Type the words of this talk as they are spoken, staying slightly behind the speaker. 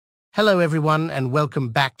Hello everyone and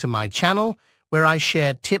welcome back to my channel where I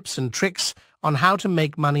share tips and tricks on how to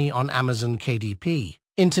make money on Amazon KDP.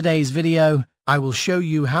 In today's video, I will show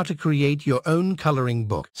you how to create your own coloring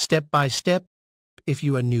book step by step if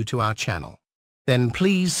you are new to our channel. Then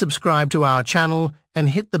please subscribe to our channel and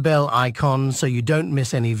hit the bell icon so you don't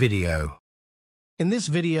miss any video. In this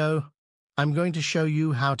video, I'm going to show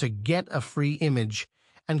you how to get a free image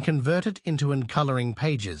and convert it into coloring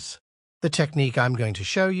pages. The technique I'm going to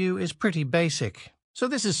show you is pretty basic, so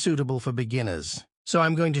this is suitable for beginners. So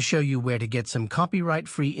I'm going to show you where to get some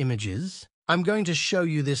copyright-free images. I'm going to show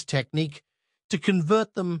you this technique to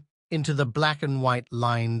convert them into the black and white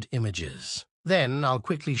lined images. Then I'll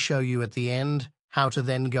quickly show you at the end how to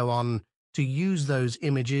then go on to use those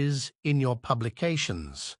images in your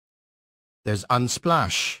publications. There's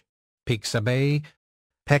Unsplash, Pixabay,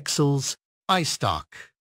 Pexels, iStock,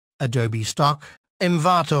 Adobe Stock,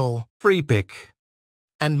 Envato, Freepik,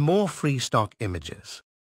 and more free stock images.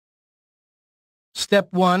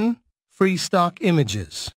 Step 1. Free stock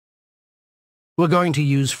images. We're going to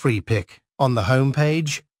use Freepik. On the home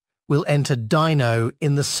page, we'll enter DINO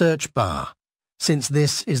in the search bar, since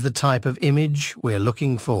this is the type of image we're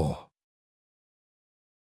looking for.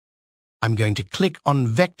 I'm going to click on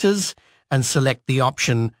Vectors and select the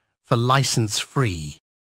option for license free.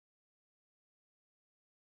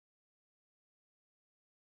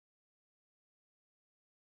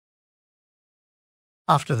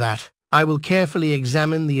 After that, I will carefully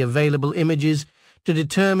examine the available images to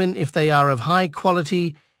determine if they are of high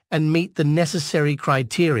quality and meet the necessary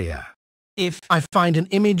criteria. If I find an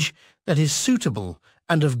image that is suitable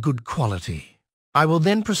and of good quality, I will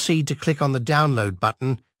then proceed to click on the download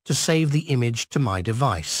button to save the image to my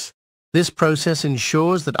device. This process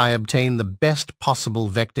ensures that I obtain the best possible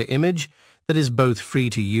vector image that is both free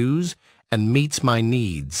to use and meets my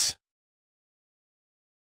needs.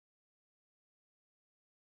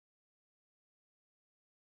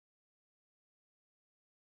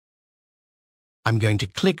 I'm going to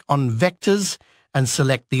click on Vectors and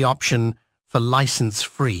select the option for license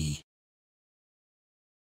free.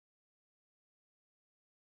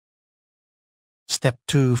 Step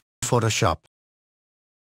 2. Photoshop.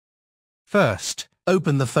 First,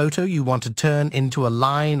 open the photo you want to turn into a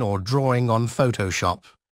line or drawing on Photoshop.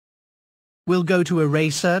 We'll go to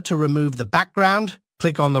Eraser to remove the background,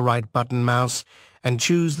 click on the right button mouse, and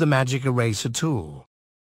choose the Magic Eraser tool.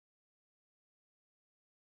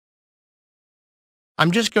 I'm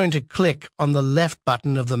just going to click on the left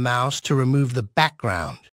button of the mouse to remove the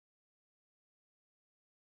background.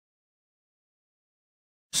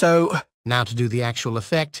 So, now to do the actual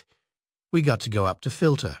effect, we got to go up to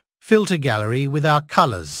Filter. Filter Gallery with our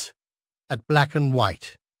colors at black and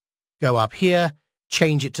white. Go up here,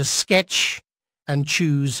 change it to Sketch, and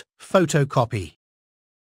choose Photocopy.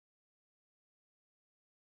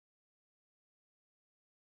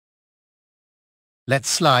 Let's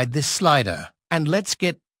slide this slider, and let's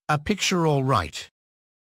get a picture all right.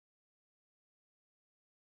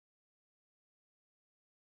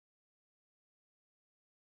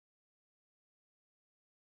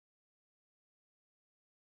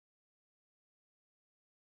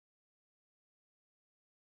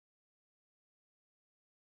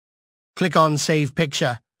 Click on Save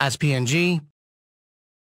Picture as PNG.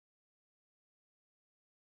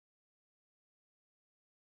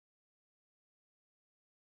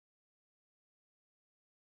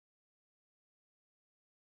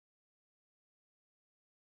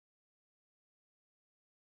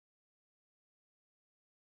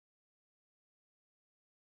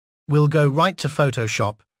 We'll go right to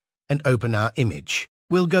Photoshop and open our image.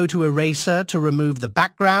 We'll go to Eraser to remove the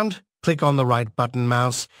background, click on the right button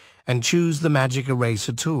mouse, and choose the Magic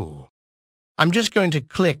Eraser tool. I'm just going to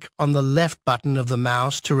click on the left button of the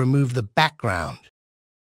mouse to remove the background.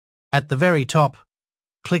 At the very top,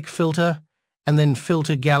 click Filter, and then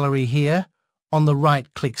Filter Gallery here. On the right,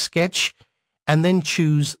 click Sketch, and then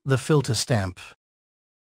choose the filter stamp.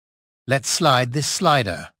 Let's slide this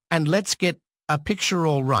slider, and let's get a picture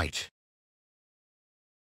all right.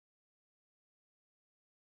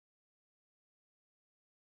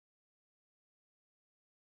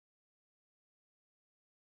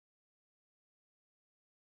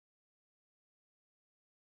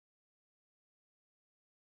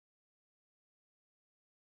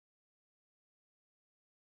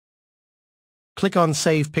 Click on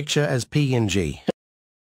Save Picture as PNG.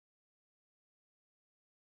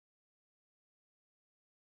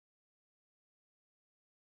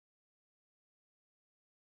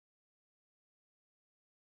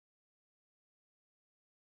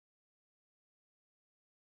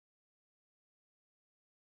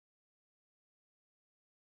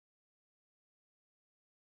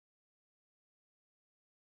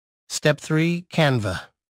 Step 3. Canva.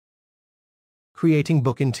 Creating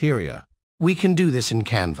book interior. We can do this in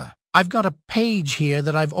Canva. I've got a page here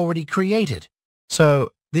that I've already created.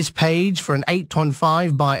 So, This page for an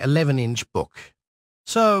 8.5 by 11-inch book.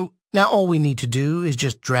 So now all we need to do is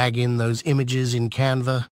just drag in those images in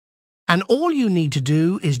Canva. And all you need to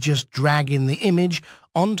do is just drag in the image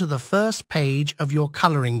onto the first page of your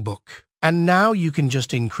coloring book. And now you can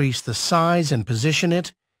just increase the size and position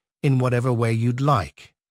it in whatever way you'd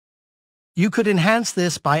like. You could enhance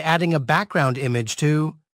this by adding a background image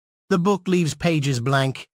to the book leaves pages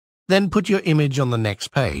blank, then put your image on the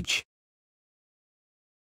next page.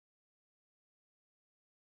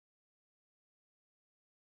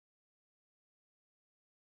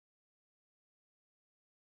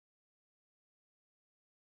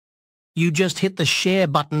 You just hit the share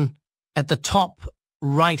button at the top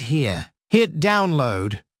right here. Hit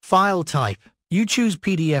download, file type. You choose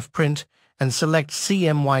PDF print and select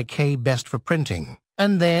CMYK best for printing.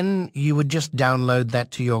 And then you would just download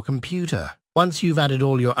that to your computer. Once you've added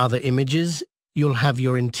all your other images, you'll have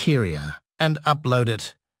your interior and upload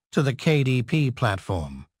it to the KDP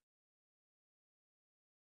platform.